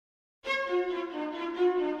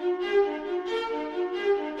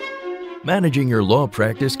Managing your law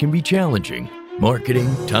practice can be challenging. Marketing,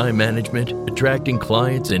 time management, attracting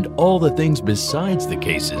clients, and all the things besides the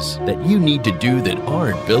cases that you need to do that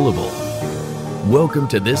aren't billable. Welcome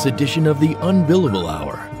to this edition of the Unbillable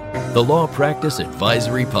Hour, the Law Practice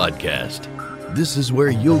Advisory Podcast. This is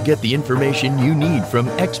where you'll get the information you need from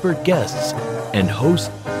expert guests and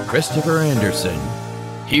host Christopher Anderson,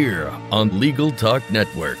 here on Legal Talk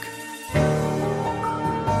Network.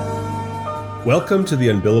 Welcome to the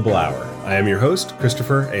Unbillable Hour. I am your host,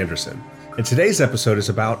 Christopher Anderson, and today's episode is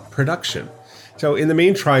about production. So in the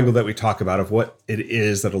main triangle that we talk about of what it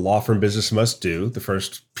is that a law firm business must do, the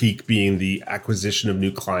first peak being the acquisition of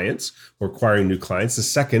new clients or acquiring new clients. The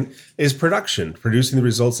second is production, producing the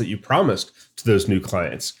results that you promised to those new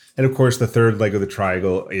clients. And of course, the third leg of the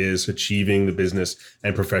triangle is achieving the business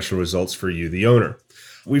and professional results for you, the owner.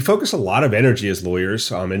 We focus a lot of energy as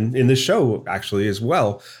lawyers, and in this show actually as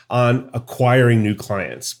well, on acquiring new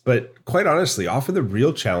clients. But quite honestly, often the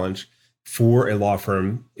real challenge for a law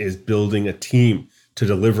firm is building a team to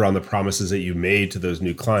deliver on the promises that you made to those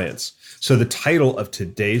new clients. So the title of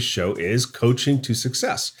today's show is Coaching to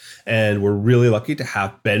Success. And we're really lucky to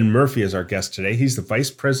have Ben Murphy as our guest today. He's the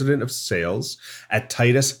Vice President of Sales at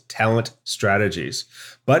Titus Talent Strategies.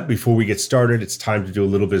 But before we get started, it's time to do a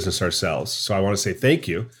little business ourselves. So I want to say thank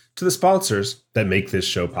you to the sponsors that make this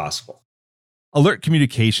show possible. Alert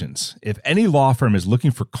Communications. If any law firm is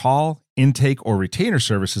looking for call, intake, or retainer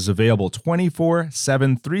services available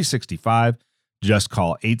 24/7, 365, just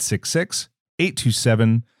call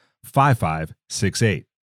 866-827-5568.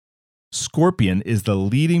 Scorpion is the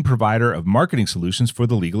leading provider of marketing solutions for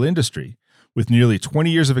the legal industry. With nearly 20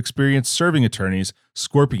 years of experience serving attorneys,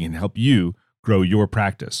 Scorpion can help you grow your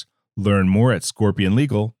practice. Learn more at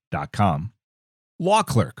scorpionlegal.com. Law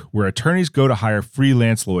Clerk, where attorneys go to hire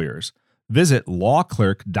freelance lawyers. Visit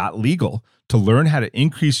lawclerk.legal to learn how to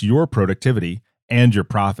increase your productivity and your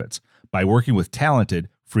profits by working with talented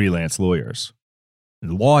freelance lawyers.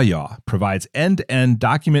 LawYaw provides end-to-end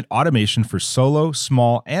document automation for solo,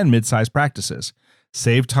 small, and mid-sized practices.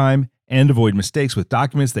 Save time and avoid mistakes with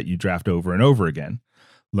documents that you draft over and over again.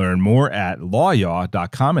 Learn more at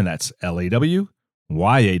lawyaw.com, and that's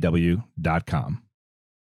LAWYAW.com.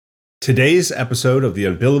 Today's episode of the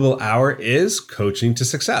Unbillable Hour is Coaching to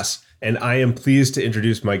Success, and I am pleased to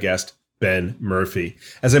introduce my guest, Ben Murphy.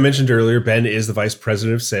 As I mentioned earlier, Ben is the Vice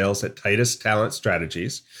President of Sales at Titus Talent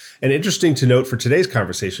Strategies. And interesting to note for today's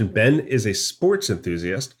conversation, Ben is a sports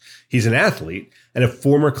enthusiast, he's an athlete, and a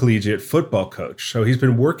former collegiate football coach. So he's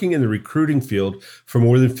been working in the recruiting field for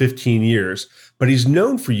more than 15 years, but he's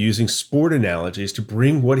known for using sport analogies to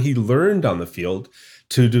bring what he learned on the field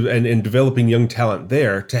and developing young talent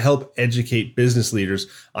there to help educate business leaders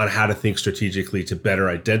on how to think strategically to better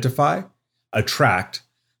identify, attract,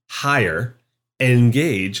 hire,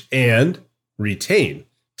 engage, and retain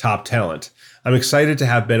top talent. I'm excited to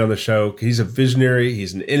have Ben on the show. He's a visionary,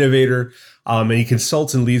 he's an innovator, and he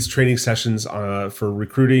consults and leads training sessions for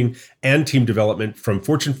recruiting and team development from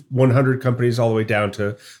Fortune 100 companies all the way down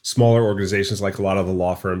to smaller organizations like a lot of the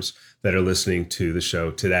law firms that are listening to the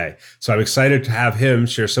show today. So I'm excited to have him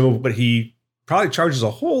share some of what he probably charges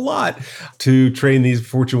a whole lot to train these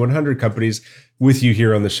Fortune 100 companies with you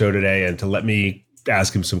here on the show today, and to let me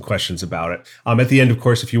ask him some questions about it. At the end, of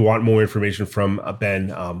course, if you want more information from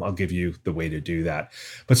Ben, I'll give you the way to do that.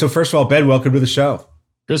 But so first of all, Ben, welcome to the show.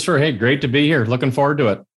 Christopher, hey, great to be here. Looking forward to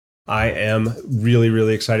it. I am really,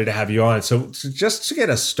 really excited to have you on. So just to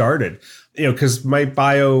get us started, because my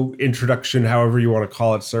bio introduction, however you want to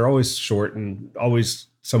call it, they're always short and always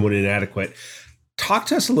somewhat inadequate. Talk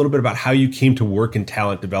to us a little bit about how you came to work in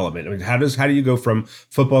talent development. I mean, how do you go from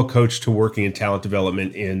football coach to working in talent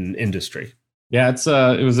development in industry? Yeah,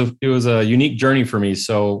 it was a unique journey for me.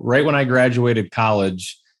 So right when I graduated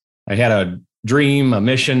college, I had a dream, a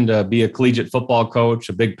mission to be a collegiate football coach,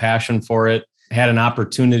 a big passion for it. Had an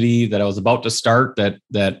opportunity that I was about to start that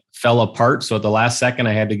fell apart. So at the last second,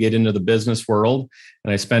 I had to get into the business world.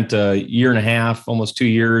 And I spent a year and a half, almost 2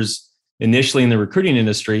 years, initially in the recruiting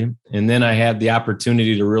industry. And then I had the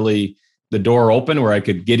opportunity to really, the door open where I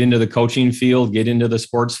could get into the coaching field, get into the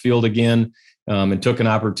sports field again, and took an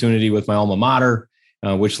opportunity with my alma mater,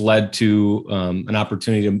 which led to an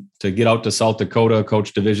opportunity to get out to South Dakota,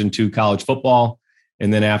 coach Division II college football.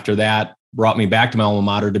 And then after that, brought me back to my alma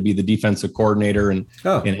mater to be the defensive coordinator and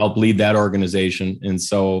help lead that organization. And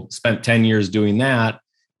so spent 10 years doing that.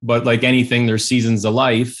 But like anything, there's seasons of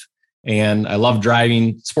life. And I love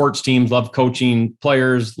driving sports teams, love coaching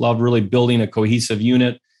players, love really building a cohesive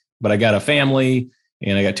unit. But I got a family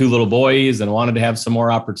and I got 2 little boys and wanted to have some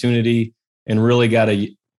more opportunity, and really got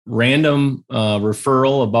a random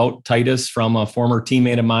referral about Titus from a former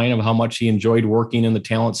teammate of mine of how much he enjoyed working in the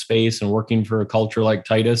talent space and working for a culture like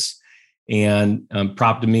Titus, and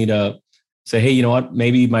prompted me to say, hey, you know what?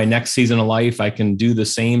 Maybe my next season of life, I can do the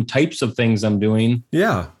same types of things I'm doing.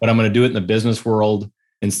 Yeah. But I'm going to do it in the business world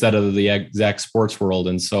instead of the exact sports world.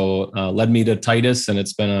 And so led me to Titus, and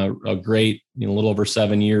it's been a great, a little over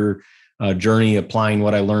 7-year journey applying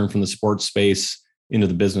what I learned from the sports space into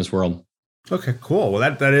the business world. Okay, cool.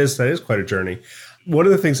 Well, that is quite a journey. One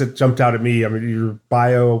of the things that jumped out at me, I mean, your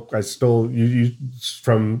bio, I stole you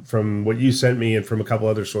from what you sent me and from a couple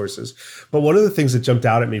other sources. But one of the things that jumped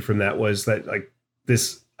out at me from that was that like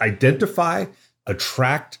this identify,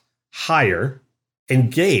 attract, hire,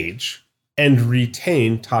 engage, and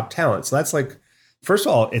retain top talent. So that's like, first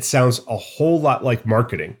of all, it sounds a whole lot like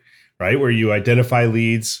marketing, right? Where you identify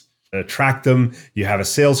leads, attract them, you have a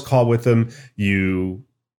sales call with them, you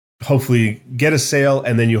hopefully get a sale,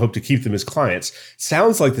 and then you hope to keep them as clients.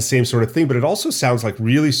 Sounds like the same sort of thing, but it also sounds like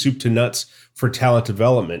really soup to nuts for talent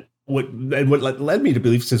development. What led me to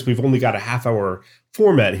believe, since we've only got a half-hour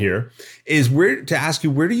format here, is where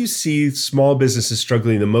do you see small businesses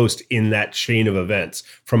struggling the most in that chain of events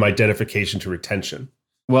from identification to retention?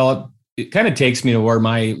 Well, it kind of takes me to where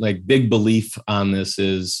my big belief on this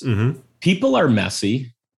is people are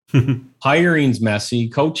messy. Hiring's messy.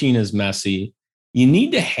 Coaching is messy. You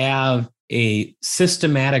need to have a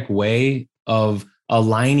systematic way of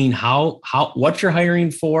aligning what you're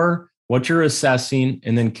hiring for, what you're assessing,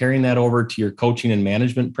 and then carrying that over to your coaching and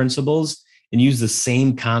management principles, and use the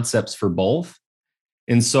same concepts for both.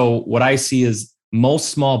 And so what I see is most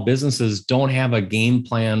small businesses don't have a game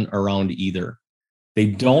plan around either. They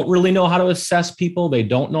don't really know how to assess people. They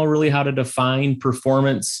don't know really how to define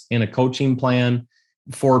performance in a coaching plan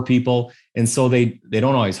for people. And so they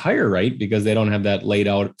don't always hire right because they don't have that laid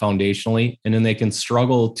out foundationally. And then they can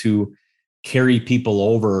struggle to carry people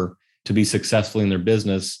over to be successful in their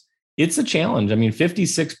business. It's a challenge. I mean,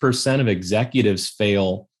 56% of executives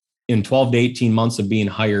fail in 12 to 18 months of being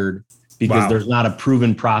hired because there's not a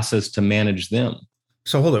proven process to manage them.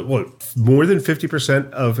 So hold on, what, more than 50%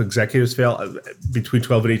 of executives fail between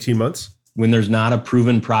 12 and 18 months? When there's not a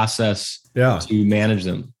proven process to manage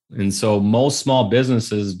them. And so most small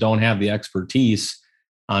businesses don't have the expertise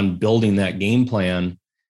on building that game plan.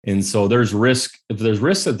 And so there's risk. If there's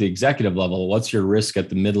risk at the executive level, what's your risk at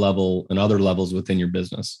the mid-level and other levels within your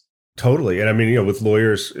business? Totally. And I mean, with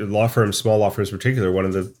lawyers, law firms, small law firms in particular, one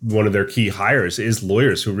of their key hires is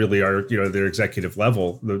lawyers who really are, their executive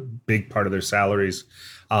level. The big part of their salaries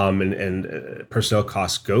and personnel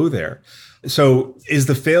costs go there. So is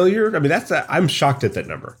the failure, I mean, I'm shocked at that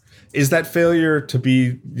number. Is that failure to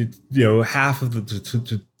be, half of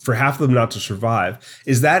for half of them not to survive?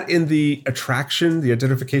 Is that in the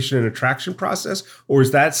identification and attraction process, or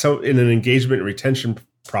is that in an engagement and retention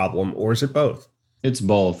problem, or is it both? It's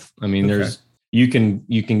both. I mean, you can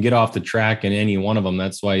get off the track in any one of them.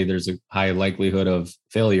 That's why there's a high likelihood of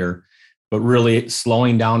failure. But really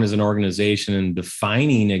slowing down as an organization and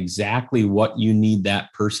defining exactly what you need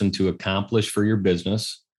that person to accomplish for your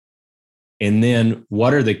business. And then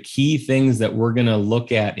what are the key things that we're going to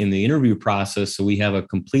look at in the interview process so we have a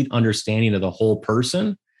complete understanding of the whole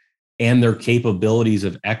person and their capabilities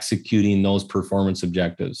of executing those performance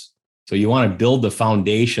objectives. So you want to build the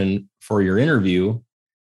foundation for your interview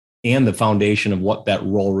and the foundation of what that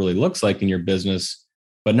role really looks like in your business,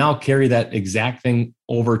 but now carry that exact thing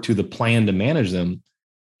over to the plan to manage them.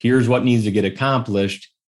 Here's what needs to get accomplished.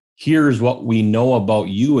 Here's what we know about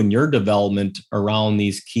you and your development around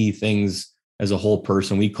these key things as a whole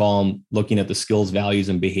person. We call them looking at the skills, values,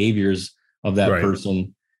 and behaviors of that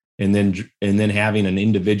person, and then having an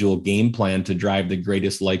individual game plan to drive the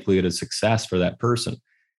greatest likelihood of success for that person.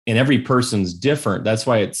 And every person's different. That's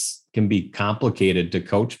why it can be complicated to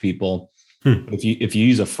coach people. If you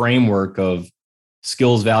use a framework of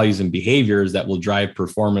skills, values, and behaviors that will drive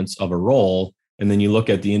performance of a role, and then you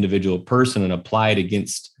look at the individual person and apply it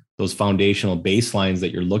against those foundational baselines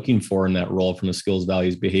that you're looking for in that role from a skills,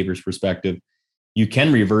 values, behaviors perspective, you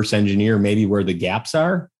can reverse engineer maybe where the gaps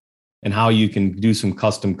are and how you can do some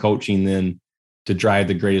custom coaching then to drive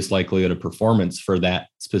the greatest likelihood of performance for that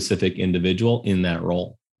specific individual in that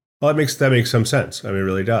role. Well, that makes some sense. I mean, it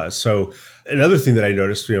really does. So another thing that I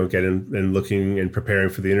noticed, again, in looking and preparing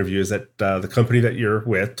for the interview is that the company that you're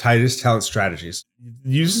with, Titus Talent Strategies,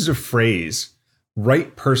 uses a phrase,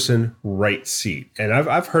 right person, right seat. And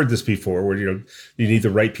I've heard this before where, you need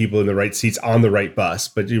the right people in the right seats on the right bus,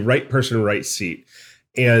 but the right person, right seat.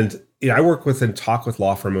 And I work with and talk with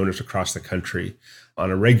law firm owners across the country on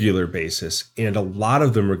a regular basis. And a lot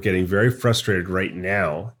of them are getting very frustrated right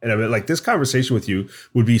now. And I mean, like, this conversation with you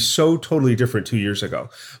would be so totally different 2 years ago.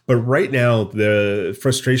 But right now, the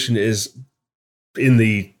frustration is in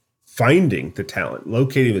the finding the talent,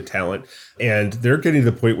 locating the talent. And they're getting to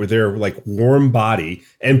the point where they're like warm body,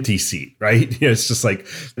 empty seat, right? It's just like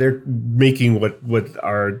they're making what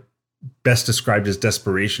are best described as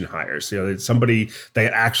desperation hires. It's somebody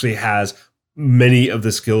that actually has many of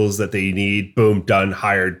the skills that they need. Boom, done,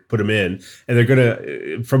 hired, put them in. And they're going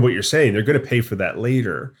to, from what you're saying, they're going to pay for that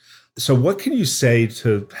later. So what can you say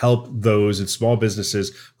to help those in small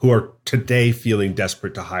businesses who are today feeling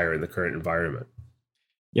desperate to hire in the current environment?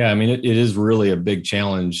 Yeah, I mean, it is really a big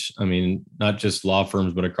challenge. I mean, not just law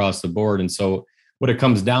firms, but across the board. And so what it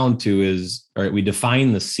comes down to is, all right, we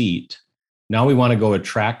define the seat. Now we want to go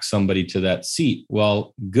attract somebody to that seat.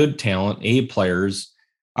 Well, good talent, A players,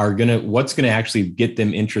 what's going to actually get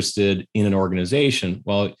them interested in an organization?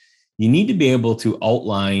 Well, you need to be able to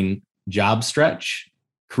outline job stretch,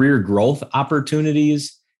 career growth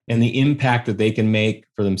opportunities, and the impact that they can make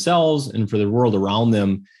for themselves and for the world around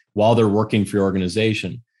them while they're working for your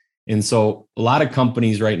organization. And so a lot of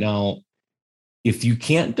companies right now, if you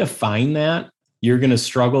can't define that, you're going to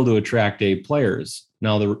struggle to attract A players.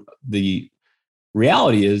 Now, the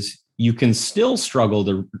reality is you can still struggle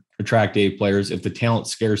to attract A players if the talent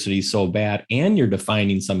scarcity is so bad and you're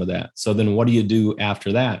defining some of that. So then what do you do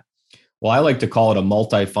after that? Well, I like to call it a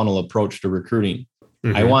multi-funnel approach to recruiting.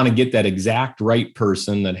 Mm-hmm. I want to get that exact right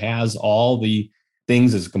person that has all the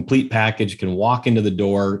things as a complete package, can walk into the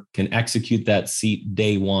door, can execute that seat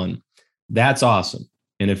day one. That's awesome.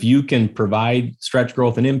 And if you can provide stretch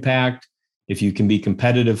growth and impact, if you can be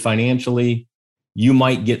competitive financially, you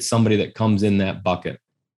might get somebody that comes in that bucket.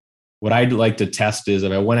 What I'd like to test is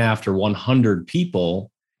if I went after 100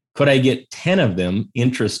 people, could I get 10 of them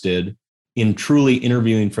interested in truly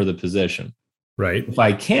interviewing for the position? Right. If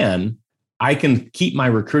I can keep my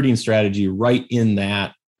recruiting strategy right in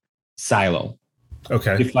that silo.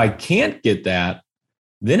 Okay. If I can't get that,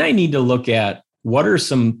 then I need to look at what are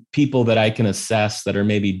some people that I can assess that are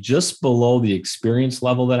maybe just below the experience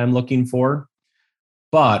level that I'm looking for.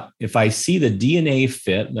 But if I see the DNA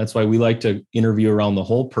fit, that's why we like to interview around the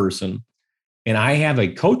whole person, and I have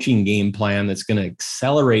a coaching game plan that's going to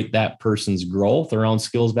accelerate that person's growth around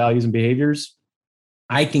skills, values, and behaviors,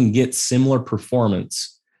 I can get similar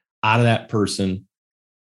performance out of that person,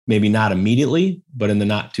 maybe not immediately, but in the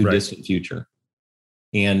not too distant future.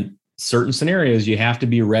 And certain scenarios, you have to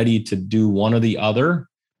be ready to do one or the other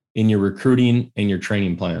in your recruiting and your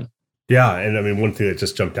training plan. Yeah. And I mean, one thing that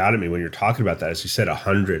just jumped out at me when you're talking about that is you said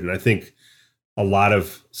 100. And I think a lot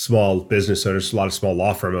of small business owners, a lot of small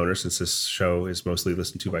law firm owners, since this show is mostly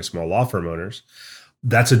listened to by small law firm owners,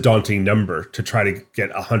 that's a daunting number to try to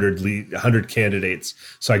get 100 candidates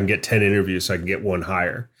so I can get 10 interviews so I can get one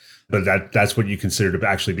hire. But that's what you consider to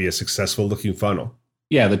actually be a successful looking funnel.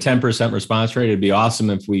 Yeah, the 10% response rate, it'd be awesome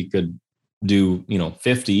if we could do,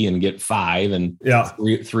 50 and get 5 and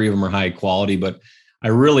three of them are high quality. But I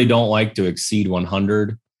really don't like to exceed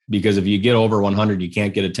 100 because if you get over 100, you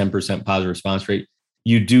can't get a 10% positive response rate.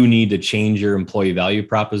 You do need to change your employee value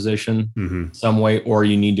proposition some way, or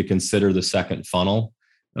you need to consider the second funnel.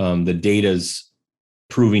 The data is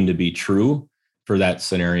proving to be true for that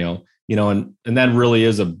scenario, and that really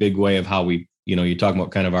is a big way of how we, you talk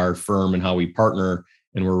about kind of our firm and how we partner,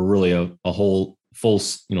 and we're really a whole full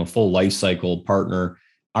life cycle partner.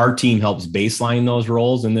 Our team helps baseline those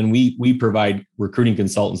roles, and then we provide recruiting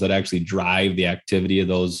consultants that actually drive the activity of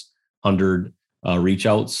those 100 reach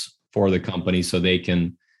outs for the company, so they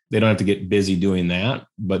don't have to get busy doing that,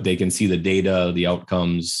 but they can see the data, the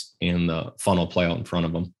outcomes, and the funnel play out in front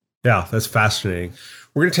of them. Yeah, that's fascinating.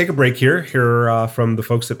 We're going to take a break here from the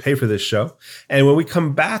folks that pay for this show. And when we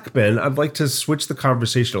come back, Ben, I'd like to switch the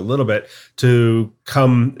conversation a little bit to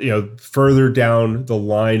come, further down the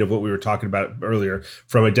line of what we were talking about earlier,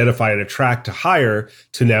 from identify and attract to hire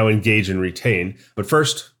to now engage and retain. But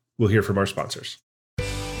first, we'll hear from our sponsors.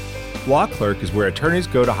 Law Clerk is where attorneys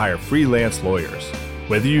go to hire freelance lawyers.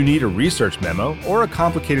 Whether you need a research memo or a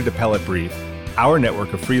complicated appellate brief, our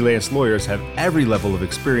network of freelance lawyers have every level of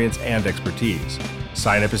experience and expertise.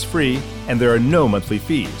 Sign up is free, and there are no monthly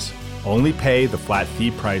fees. Only pay the flat fee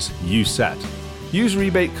price you set. Use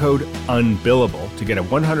rebate code UNBILLABLE to get a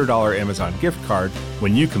 $100 Amazon gift card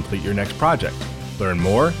when you complete your next project. Learn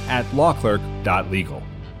more at lawclerk.legal.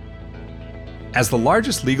 As the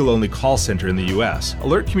largest legal-only call center in the U.S.,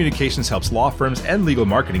 Alert Communications helps law firms and legal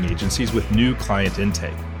marketing agencies with new client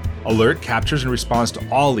intake. Alert captures and responds to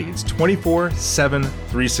all leads 24/7,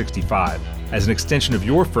 365. as an extension of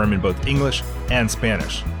your firm in both English and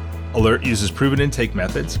Spanish. Alert uses proven intake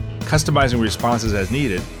methods, customizing responses as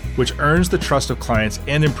needed, which earns the trust of clients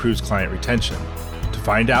and improves client retention. To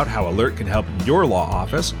find out how Alert can help your law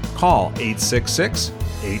office, call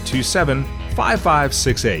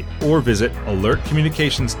 866-827-5568 or visit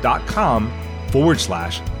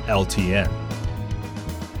alertcommunications.com/LTN.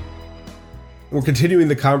 We're continuing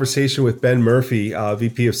the conversation with Ben Murphy,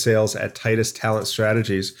 VP of Sales at Titus Talent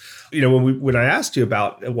Strategies. When I asked you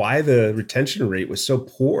about why the retention rate was so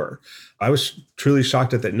poor, I was truly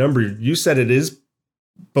shocked at that number. You said it is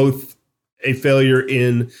both a failure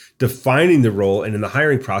in defining the role and in the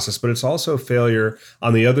hiring process, but it's also a failure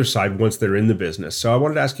on the other side once they're in the business. So I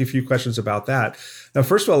wanted to ask you a few questions about that. Now,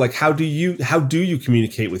 first of all, how do you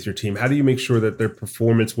communicate with your team? How do you make sure that their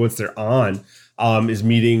performance once they're on is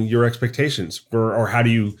meeting your expectations, or how do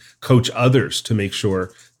you coach others to make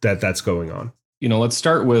sure that that's going on? Let's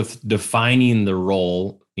start with defining the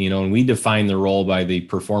role, and we define the role by the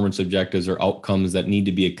performance objectives or outcomes that need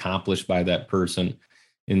to be accomplished by that person.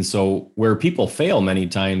 And so where people fail many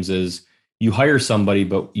times is you hire somebody,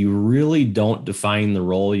 but you really don't define the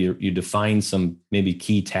role. You define some maybe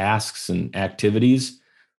key tasks and activities,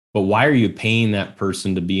 but why are you paying that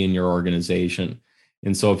person to be in your organization?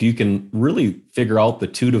 And so if you can really figure out the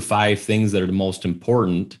 2 to 5 things that are the most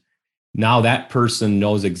important, now that person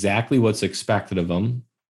knows exactly what's expected of them.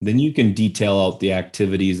 Then you can detail out the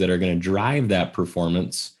activities that are going to drive that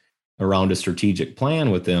performance around a strategic plan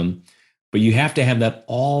with them. But you have to have that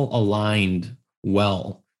all aligned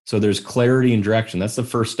well. So there's clarity and direction. That's the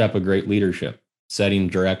first step of great leadership, setting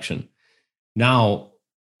direction. Now,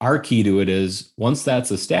 our key to it is once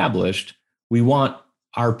that's established, we want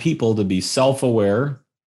our people to be self-aware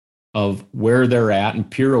of where they're at and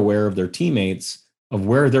peer aware of their teammates, of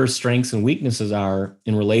where their strengths and weaknesses are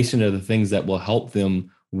in relation to the things that will help them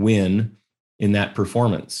win in that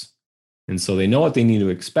performance. And so they know what they need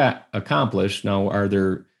to accomplish. Now, are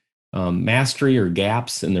there mastery or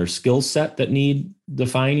gaps in their skill set that need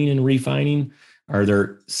defining and refining? Are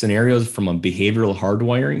there scenarios from a behavioral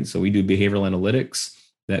hardwiring? So we do behavioral analytics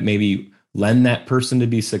that maybe lend that person to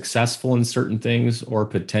be successful in certain things or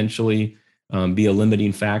potentially be a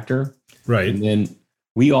limiting factor. Right. And then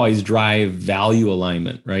we always drive value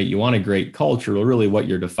alignment, right? You want a great culture. Well, really what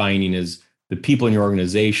you're defining is the people in your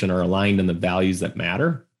organization are aligned on the values that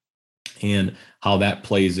matter and how that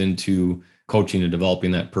plays into coaching and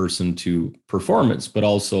developing that person to performance, but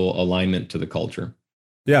also alignment to the culture.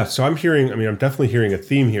 Yeah. So I'm definitely hearing a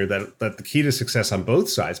theme here that the key to success on both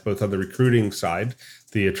sides, both on the recruiting side,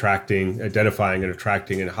 the identifying and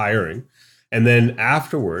attracting and hiring, and then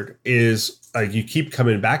afterward is you keep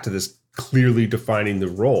coming back to this clearly defining the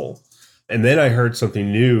role. And then I heard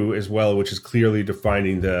something new as well, which is clearly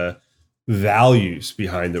defining the values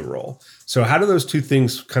behind the role. So how do those two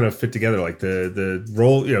things kind of fit together? Like the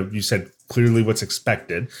role, you said clearly what's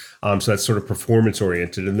expected. So that's sort of performance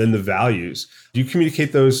oriented. And then the values. Do you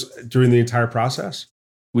communicate those during the entire process?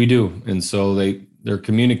 We do. And so they're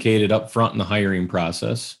communicated up front in the hiring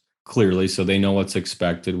process clearly, so they know what's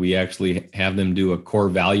expected. We actually have them do a core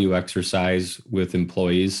value exercise with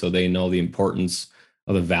employees so they know the importance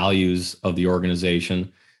of the values of the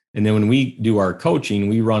organization. And then when we do our coaching,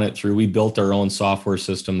 we run it through, we built our own software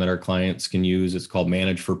system that our clients can use. It's called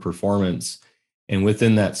Manage for Performance. And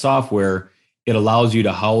within that software, it allows you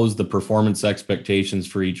to house the performance expectations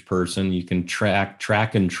for each person. You can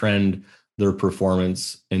track and trend their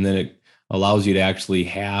performance. And then it allows you to actually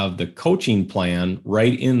have the coaching plan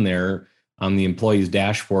right in there on the employee's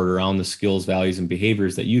dashboard around the skills, values, and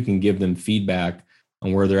behaviors that you can give them feedback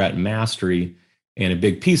on where they're at in mastery. And a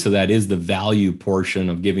big piece of that is the value portion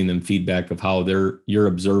of giving them feedback of how you're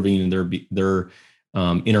observing their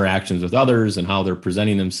interactions with others and how they're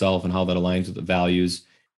presenting themselves and how that aligns with the values.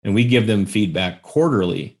 And we give them feedback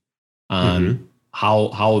quarterly on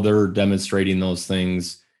how they're demonstrating those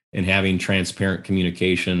things and having transparent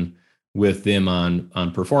communication with them on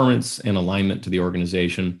performance and alignment to the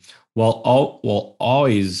organization, while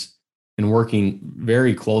always in working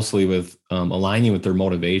very closely with aligning with their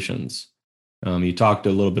motivations. You talked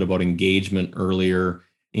a little bit about engagement earlier.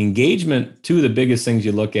 Engagement, two of the biggest things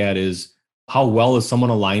you look at is how well is someone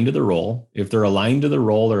aligned to the role. If they're aligned to the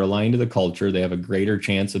role, they're aligned to the culture, they have a greater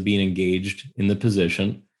chance of being engaged in the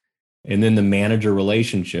position. And then the manager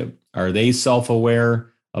relationship. Are they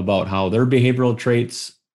self-aware about how their behavioral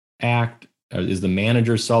traits act? Is the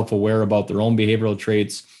manager self-aware about their own behavioral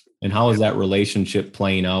traits? And how is that relationship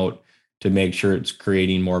playing out to make sure it's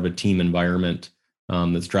creating more of a team environment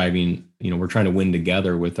that's driving, we're trying to win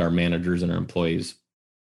together with our managers and our employees.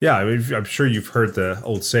 Yeah, I mean, I'm sure you've heard the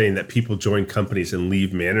old saying that people join companies and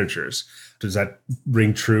leave managers. Does that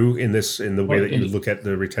ring true in the way that you look at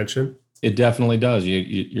the retention? It definitely does.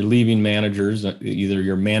 You're leaving managers, either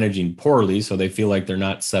you're managing poorly, so they feel like they're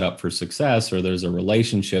not set up for success, or there's a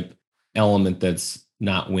relationship element that's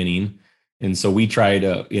not winning. And so we try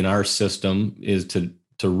to, in our system, is to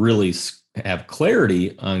really have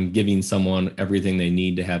clarity on giving someone everything they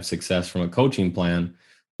need to have success from a coaching plan,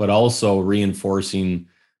 but also reinforcing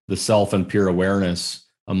the self and peer awareness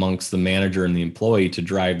amongst the manager and the employee to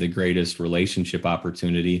drive the greatest relationship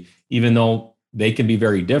opportunity, even though they can be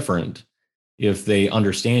very different. If they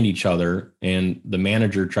understand each other and the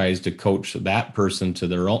manager tries to coach that person to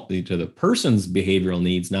the person's behavioral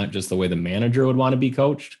needs, not just the way the manager would want to be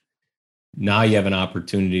coached, now you have an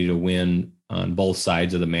opportunity to win on both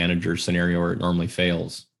sides of the manager scenario where it normally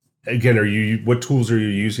fails. Again, what tools are you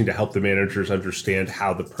using to help the managers understand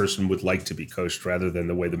how the person would like to be coached rather than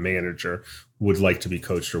the way the manager would like to be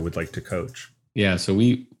coached or would like to coach? Yeah, so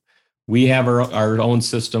we have our own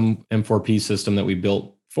system, M4P system that we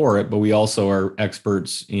built for it, but we also are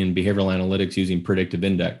experts in behavioral analytics using predictive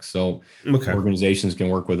index. So organizations can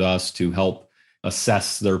work with us to help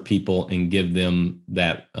assess their people and give them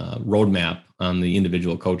that roadmap on the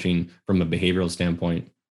individual coaching from a behavioral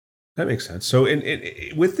standpoint. That makes sense. So,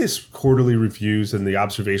 with this quarterly reviews and the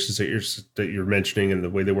observations that you're mentioning and the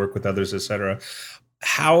way they work with others, et cetera,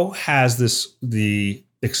 how has the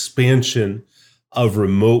expansion of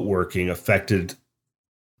remote working affected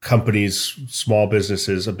companies, small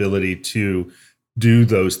businesses' ability to do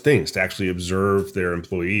those things, to actually observe their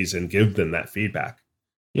employees and give them that feedback?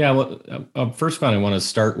 Yeah, well, first of all, I want to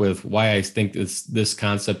start with why I think this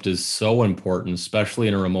concept is so important, especially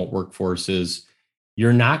in a remote workforce, is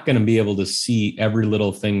you're not going to be able to see every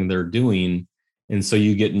little thing they're doing. And so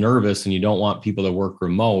you get nervous and you don't want people to work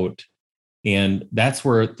remote. And that's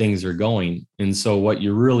where things are going. And so what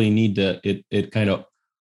you really need it kind of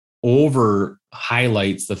over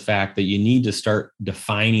highlights the fact that you need to start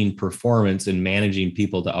defining performance and managing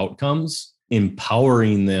people to outcomes,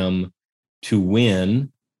 empowering them to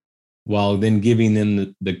win, while then giving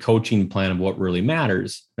them the coaching plan of what really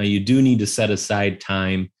matters. Now, you do need to set aside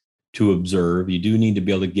time to observe. You do need to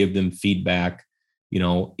be able to give them feedback,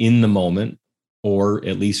 in the moment, or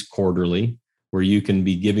at least quarterly, where you can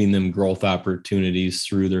be giving them growth opportunities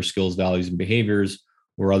through their skills, values, and behaviors,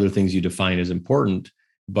 or other things you define as important.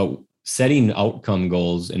 But setting outcome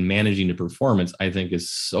goals and managing the performance, I think, is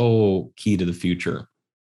so key to the future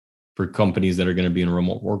for companies that are going to be in a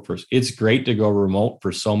remote workforce. It's great to go remote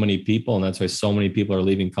for so many people, and that's why so many people are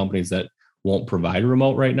leaving companies that won't provide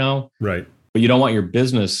remote right now. Right. But you don't want your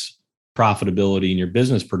business profitability and your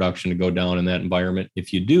business production to go down in that environment.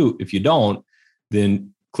 If you don't,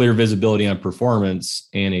 then clear visibility on performance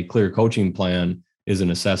and a clear coaching plan is a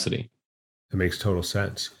necessity. It makes total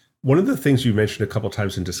sense. One of the things you mentioned a couple of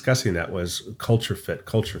times in discussing that was culture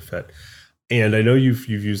fit. And I know you've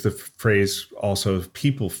used the phrase also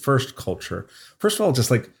people first culture. First of all,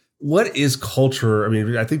 just like, what is culture? I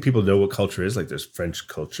mean, I think people know what culture is. Like, there's French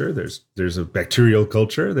culture, there's a bacterial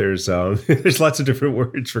culture, there's lots of different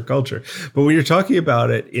words for culture. But when you're talking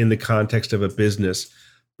about it in the context of a business,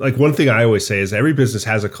 like, one thing I always say is every business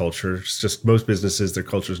has a culture. It's just most businesses, their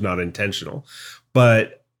culture is not intentional.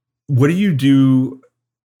 But what do you do,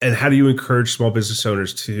 and how do you encourage small business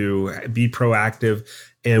owners to be proactive?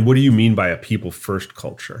 And what do you mean by a people first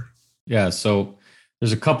culture? Yeah, so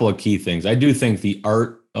there's a couple of key things. I do think the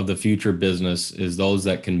art of the future business is those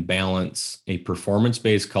that can balance a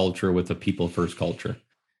performance-based culture with a people-first culture.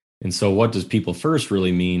 And so what does people first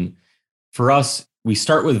really mean? For us, we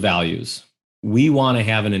start with values. We want to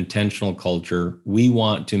have an intentional culture. We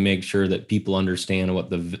want to make sure that people understand what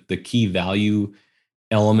the key value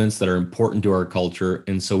elements that are important to our culture.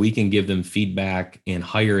 And so we can give them feedback and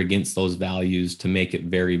hire against those values to make it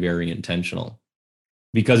very, very intentional.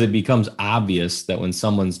 Because it becomes obvious that when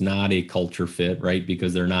someone's not a culture fit, right,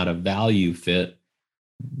 because they're not a value fit,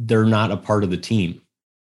 they're not a part of the team,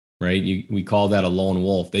 right? We call that a lone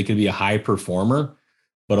wolf. They could be a high performer,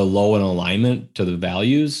 but a low in alignment to the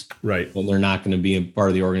values, right? Well, they're not going to be a part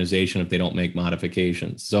of the organization if they don't make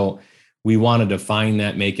modifications. So we want to define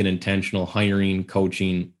that, make it intentional, hiring,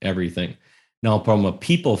 coaching, everything. Now, from a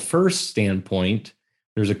people first standpoint,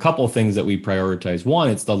 there's a couple of things that we prioritize. One,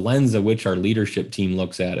 it's the lens at which our leadership team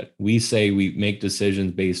looks at it. We say we make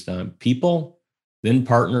decisions based on people, then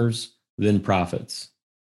partners, then profits.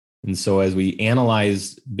 And so as we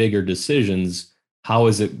analyze bigger decisions, how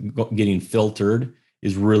is it getting filtered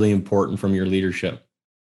is really important from your leadership.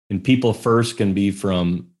 And people first can be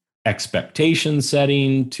from expectation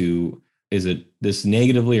setting to is it this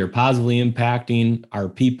negatively or positively impacting our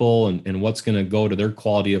people and what's going to go to their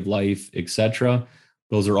quality of life, et cetera?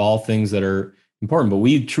 Those are all things that are important. But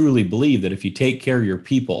we truly believe that if you take care of your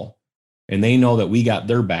people and they know that we got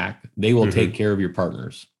their back, they will take care of your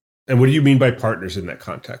partners. And what do you mean by partners in that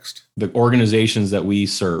context? The organizations that we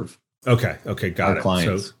serve. Okay, got it.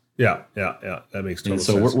 Clients. So yeah, that makes total sense.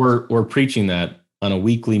 And so we're preaching that on a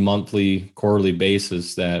weekly, monthly, quarterly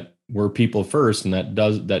basis, that we're people first, and that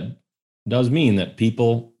does mean that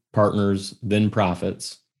people, partners, then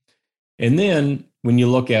profits. And then when you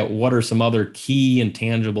look at what are some other key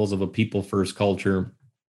intangibles of a people first culture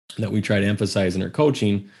that we try to emphasize in our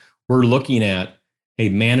coaching, we're looking at, hey,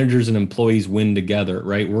 managers and employees win together,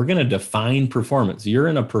 right? We're going to define performance. You're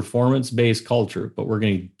in a performance-based culture, but we're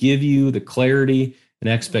going to give you the clarity and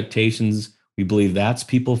expectations. We believe that's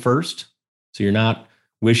people first. So you're not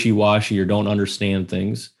wishy-washy or don't understand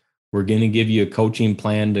things. We're going to give you a coaching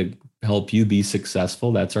plan to help you be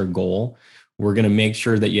successful. That's our goal. We're going to make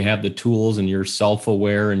sure that you have the tools and you're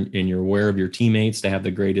self-aware and you're aware of your teammates to have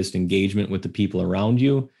the greatest engagement with the people around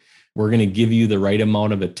you. We're going to give you the right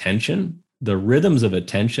amount of attention. The rhythms of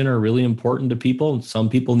attention are really important to people. Some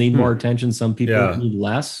people need more attention. Some people need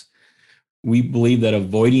less. We believe that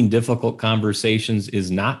avoiding difficult conversations is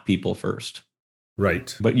not people first.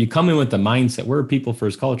 Right. But you come in with the mindset, we're a people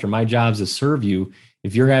first culture. My job is to serve you.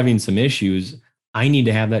 If you're having some issues, I need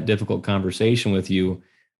to have that difficult conversation with you.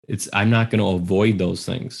 I'm not going to avoid those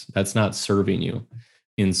things. That's not serving you.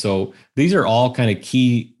 And so these are all kind of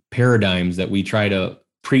key paradigms that we try to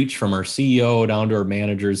preach from our CEO down to our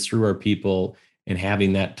managers through our people, and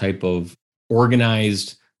having that type of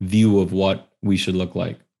organized view of what we should look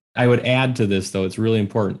like. I would add to this, though, it's really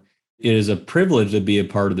important. It is a privilege to be a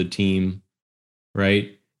part of the team,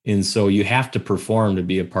 right? And so you have to perform to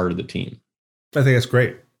be a part of the team. I think that's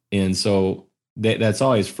great. And so that's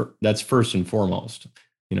first and foremost.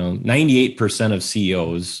 98% of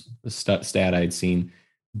CEOs, the stat I'd seen,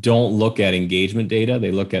 don't look at engagement data.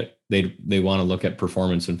 They want to look at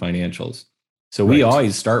performance and financials. So we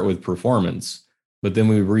always start with performance, but then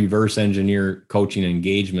we reverse engineer coaching and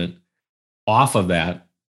engagement off of that,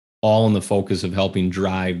 all in the focus of helping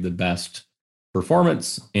drive the best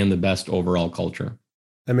performance and the best overall culture.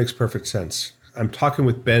 That makes perfect sense. I'm talking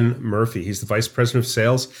with Ben Murphy. He's the Vice President of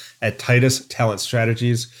Sales at Titus Talent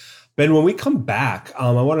Strategies. Ben, when we come back, I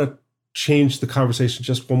want to change the conversation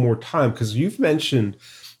just one more time, because you've mentioned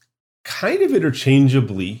kind of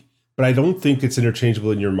interchangeably, but I don't think it's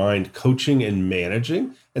interchangeable in your mind, coaching and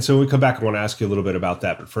managing. And so when we come back, I want to ask you a little bit about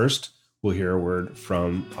that. But first, we'll hear a word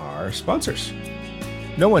from our sponsors.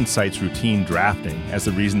 No one cites routine drafting as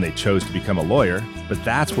the reason they chose to become a lawyer, but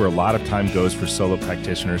that's where a lot of time goes for solo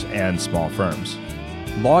practitioners and small firms.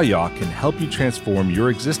 LawYaw can help you transform your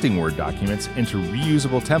existing Word documents into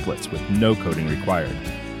reusable templates with no coding required.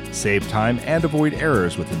 Save time and avoid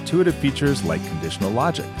errors with intuitive features like conditional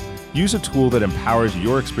logic. Use a tool that empowers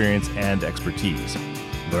your experience and expertise.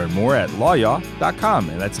 Learn more at lawyaw.com,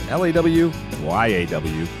 and that's LAWYAW.com.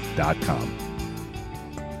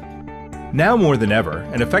 Now more than ever,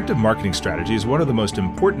 an effective marketing strategy is one of the most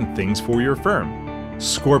important things for your firm.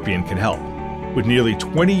 Scorpion can help. With nearly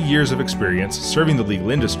 20 years of experience serving the legal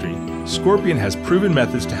industry, Scorpion has proven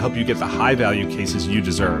methods to help you get the high-value cases you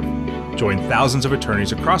deserve. Join thousands of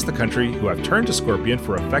attorneys across the country who have turned to Scorpion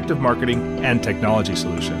for effective marketing and technology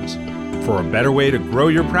solutions. For a better way to grow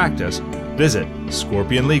your practice, visit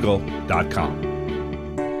scorpionlegal.com.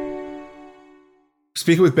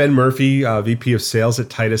 Speaking with Ben Murphy, VP of Sales at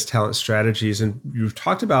Titus Talent Strategies, and you've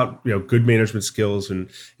talked about good management skills and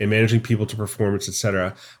managing people to performance, et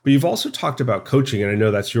cetera. But you've also talked about coaching, and I know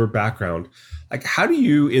that's your background. Like, how do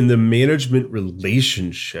you, in the management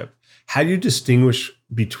relationship, how do you distinguish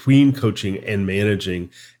between coaching and managing,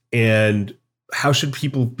 and how should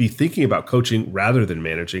people be thinking about coaching rather than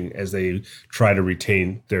managing as they try to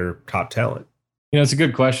retain their top talent? It's a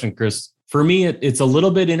good question, Chris. For me, it's a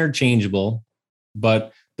little bit interchangeable.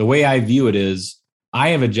 But the way I view it is, I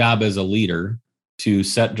have a job as a leader to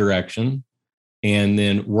set direction and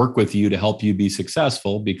then work with you to help you be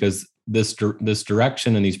successful, because this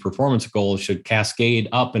direction and these performance goals should cascade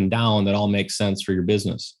up and down that all make sense for your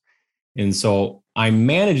business. And so I'm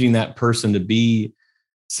managing that person to be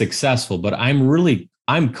successful, but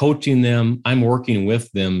I'm coaching them. I'm working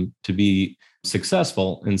with them to be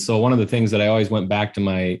successful. And so one of the things that I always went back to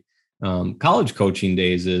my college coaching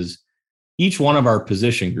days is, each one of our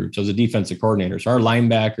position groups as a defensive coordinators, our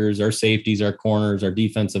linebackers, our safeties, our corners, our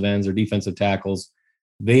defensive ends, our defensive tackles,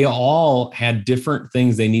 they all had different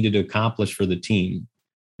things they needed to accomplish for the team.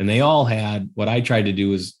 And they all had, what I tried to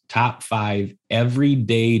do is top 5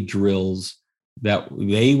 everyday drills that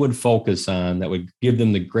they would focus on that would give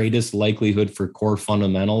them the greatest likelihood for core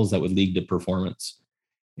fundamentals that would lead to performance.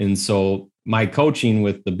 And so my coaching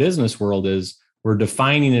with the business world is we're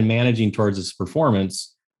defining and managing towards this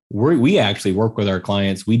performance. We actually work with our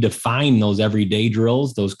clients. We define those everyday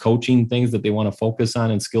drills, those coaching things that they want to focus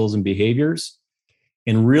on and skills and behaviors,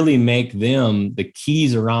 and really make them the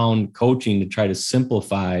keys around coaching to try to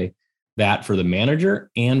simplify that for the manager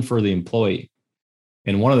and for the employee.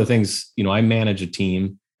 And one of the things, I manage a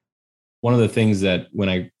team. One of the things that when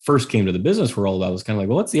I first came to the business world, I was kind of like,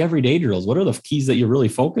 well, what's the everyday drills? What are the keys that you really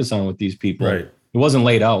focus on with these people? Right. It wasn't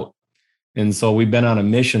laid out. And so we've been on a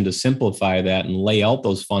mission to simplify that and lay out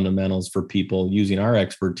those fundamentals for people using our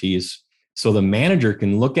expertise. So the manager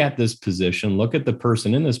can look at this position, look at the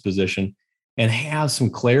person in this position, and have some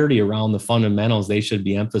clarity around the fundamentals they should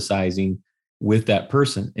be emphasizing with that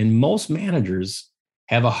person. And most managers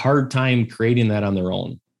have a hard time creating that on their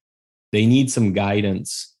own. They need some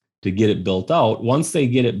guidance to get it built out. Once they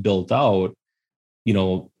get it built out,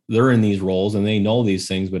 they're in these roles and they know these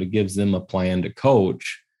things, but it gives them a plan to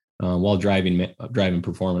coach while driving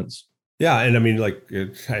performance. Yeah. And I mean, I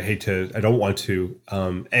don't want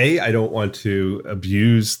to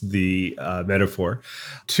abuse the metaphor.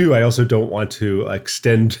 2, I also don't want to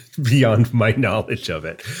extend beyond my knowledge of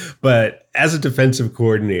it. But as a defensive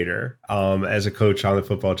coordinator, as a coach on the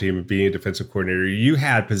football team and being a defensive coordinator, you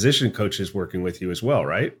had position coaches working with you as well,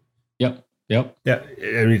 right? Yep. Yeah.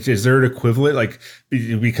 I mean, is there an equivalent?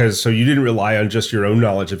 Because you didn't rely on just your own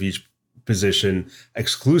knowledge of each position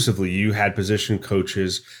exclusively. You had position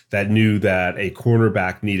coaches that knew that a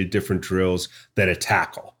cornerback needed different drills than a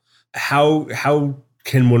tackle. How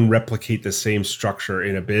can one replicate the same structure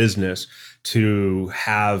in a business to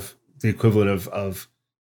have the equivalent of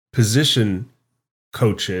position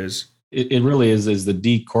coaches? It really is the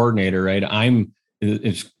D coordinator, right?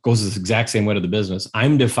 It goes the exact same way to the business.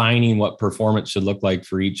 I'm defining what performance should look like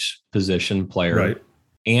for each position player. Right.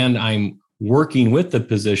 And I'm working with the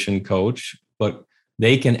position coach, but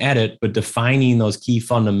they can edit, but defining those key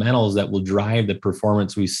fundamentals that will drive the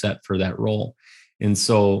performance we set for that role. And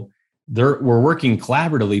so we're working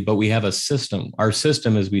collaboratively, but we have a system. Our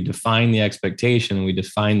system is we define the expectation, we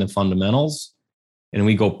define the fundamentals, and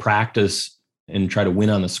we go practice and try to win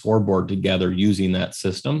on the scoreboard together using that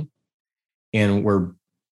system. And where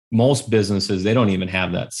most businesses, they don't even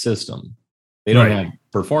have that system. They don't have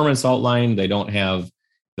performance outlined. They don't have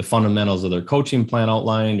the fundamentals of their coaching plan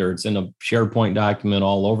outlined, or it's in a SharePoint document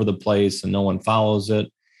all over the place and no one follows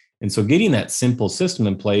it. And so getting that simple system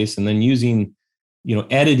in place and then using,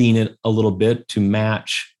 editing it a little bit to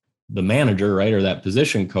match the manager, right? Or that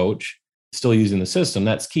position coach, still using the system,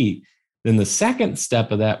 that's key. Then the second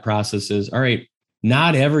step of that process is, all right,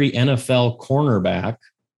 not every NFL cornerback,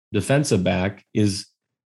 defensive back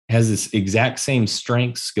has this exact same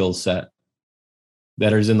strength skill set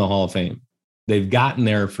that is in the Hall of Fame. They've gotten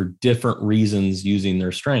there for different reasons using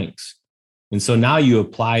their strengths. And so now you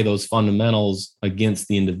apply those fundamentals against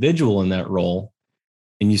the individual in that role,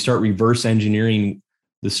 and you start reverse engineering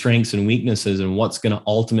the strengths and weaknesses and what's going to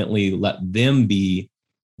ultimately let them be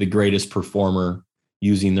the greatest performer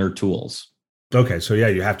using their tools. Okay. So yeah,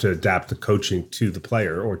 you have to adapt the coaching to the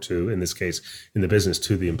player, or to, in this case, in the business,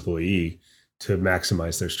 to the employee, to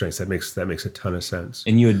maximize their strengths. That makes a ton of sense.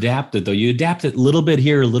 And you adapt it, though. You adapt it a little bit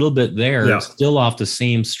here, a little bit there, still off the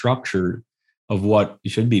same structure of what it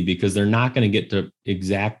should be, because they're not going to get to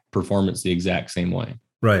exact performance the exact same way.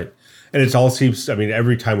 Right. And it all seems,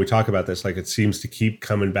 every time we talk about this, it seems to keep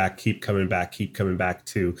coming back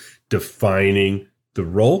to defining the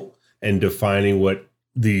role and defining what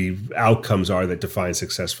the outcomes are that define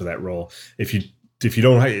success for that role. If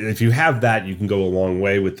you have that, you can go a long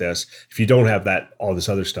way with this. If you don't have that, all this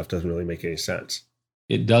other stuff doesn't really make any sense.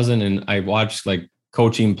 It doesn't. And I've watched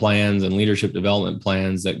coaching plans and leadership development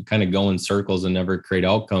plans that kind of go in circles and never create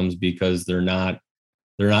outcomes because they're not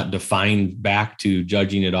defined back to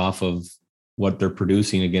judging it off of what they're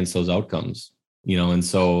producing against those outcomes, and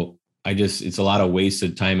so it's a lot of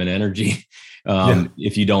wasted time and energy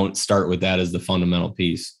if you don't start with that as the fundamental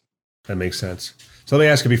piece. That makes sense. So let me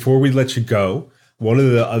ask you, before we let you go, one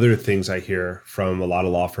of the other things I hear from a lot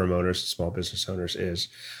of law firm owners and small business owners is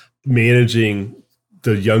managing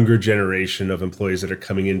the younger generation of employees that are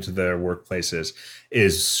coming into their workplaces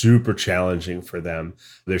is super challenging for them.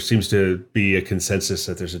 There seems to be a consensus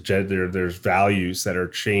that there's values that are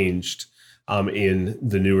changed in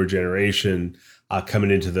the newer generation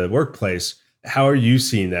coming into the workplace. How are you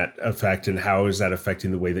seeing that effect, and how is that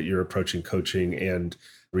affecting the way that you're approaching coaching and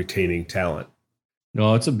retaining talent?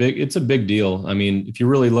 No, it's a big deal. If you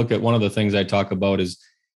really look at, one of the things I talk about is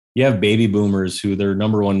you have baby boomers who their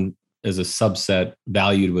number one as a subset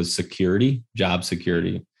valued was security, job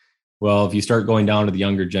security. Well, if you start going down to the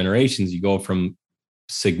younger generations, you go from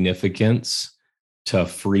significance to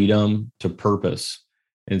freedom to purpose.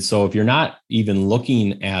 And so if you're not even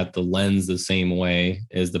looking at the lens the same way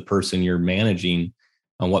as the person you're managing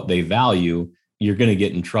on what they value, you're going to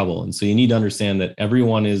get in trouble. And so you need to understand that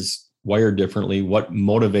everyone is wired differently. What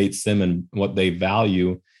motivates them and what they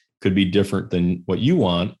value could be different than what you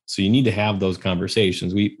want. So you need to have those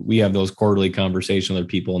conversations. We have those quarterly conversations with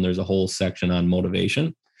people, and there's a whole section on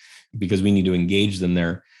motivation because we need to engage them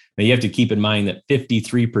there. Now you have to keep in mind that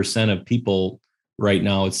 53% of people right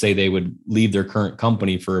now would say they would leave their current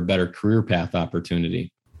company for a better career path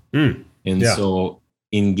opportunity. So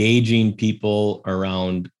engaging people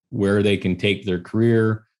around where they can take their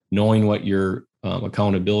career, knowing what your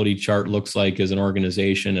accountability chart looks like as an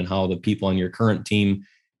organization and how the people on your current team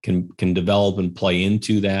can develop and play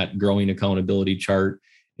into that growing accountability chart,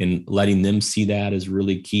 and letting them see that is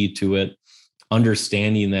really key to it.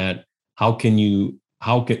 Understanding that how can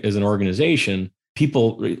as an organization,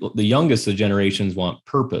 people, the youngest of generations want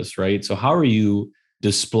purpose, right? So how are you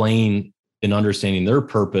displaying and understanding their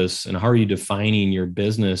purpose, and how are you defining your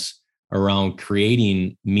business around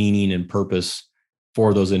creating meaning and purpose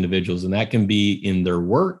for those individuals? And that can be in their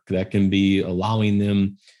work, that can be allowing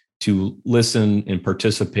them to listen and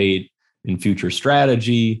participate in future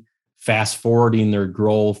strategy, fast forwarding their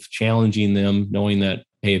growth, challenging them, knowing that,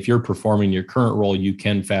 hey, if you're performing your current role, you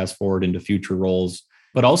can fast forward into future roles.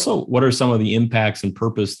 But also, what are some of the impacts and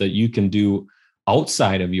purpose that you can do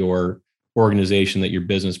outside of your organization that your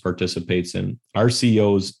business participates in? Our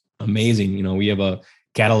CEO's amazing. We have a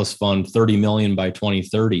Catalyst Fund, 30 million by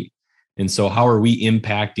 2030. And so how are we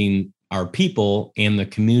impacting our people and the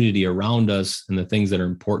community around us and the things that are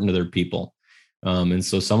important to their people? And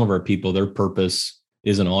so some of our people, their purpose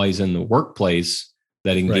isn't always in the workplace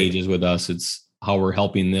that engages with us. It's how we're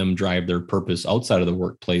helping them drive their purpose outside of the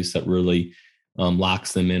workplace that really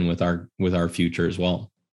locks them in with our future as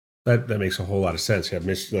well. That makes a whole lot of sense. You have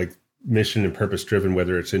mission and purpose driven,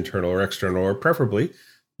 whether it's internal or external, or preferably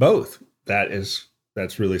both. That's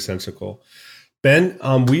really sensical. Ben,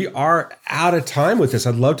 we are out of time with this.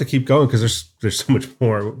 I'd love to keep going because there's so much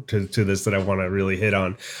more to this that I want to really hit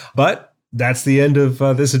on. But that's the end of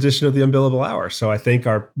this edition of the Unbillable Hour. So I thank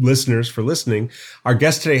our listeners for listening. Our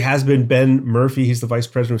guest today has been Ben Murphy. He's the Vice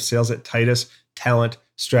President of Sales at Titus Talent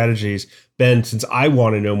Strategies. Ben, since I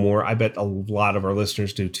want to know more, I bet a lot of our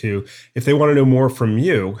listeners do too. If they want to know more from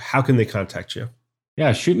you, how can they contact you?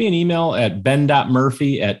 Yeah, shoot me an email at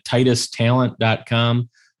ben.murphy@titustalent.com.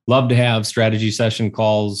 Love to have strategy session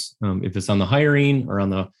calls. If it's on the hiring or on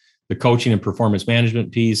the coaching and performance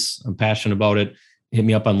management piece, I'm passionate about it. Hit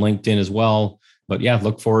me up on LinkedIn as well. But yeah,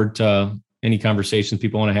 look forward to any conversations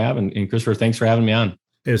people want to have. And Christopher, thanks for having me on.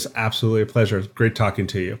 It was absolutely a pleasure. Great talking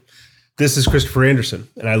to you. This is Christopher Anderson,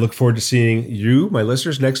 and I look forward to seeing you, my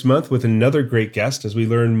listeners, next month with another great guest as we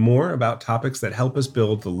learn more about topics that help us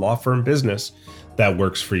build the law firm business that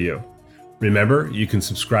works for you. Remember, you can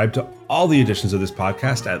subscribe to all the editions of this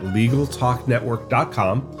podcast at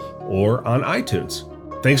LegalTalkNetwork.com or on iTunes.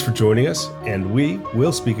 Thanks for joining us, and we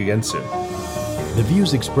will speak again soon. The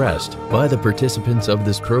views expressed by the participants of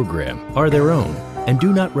this program are their own and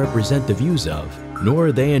do not represent the views of, nor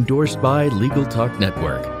are they endorsed by Legal Talk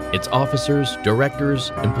Network, its officers, directors,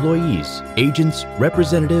 employees, agents,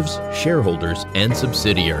 representatives, shareholders, and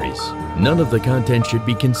subsidiaries. None of the content should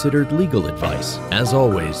be considered legal advice. As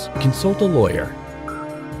always, consult a lawyer.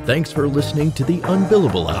 Thanks for listening to the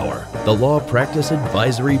Unbillable Hour, the Law Practice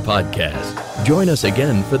Advisory Podcast. Join us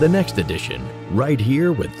again for the next edition, right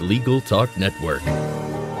here with Legal Talk Network.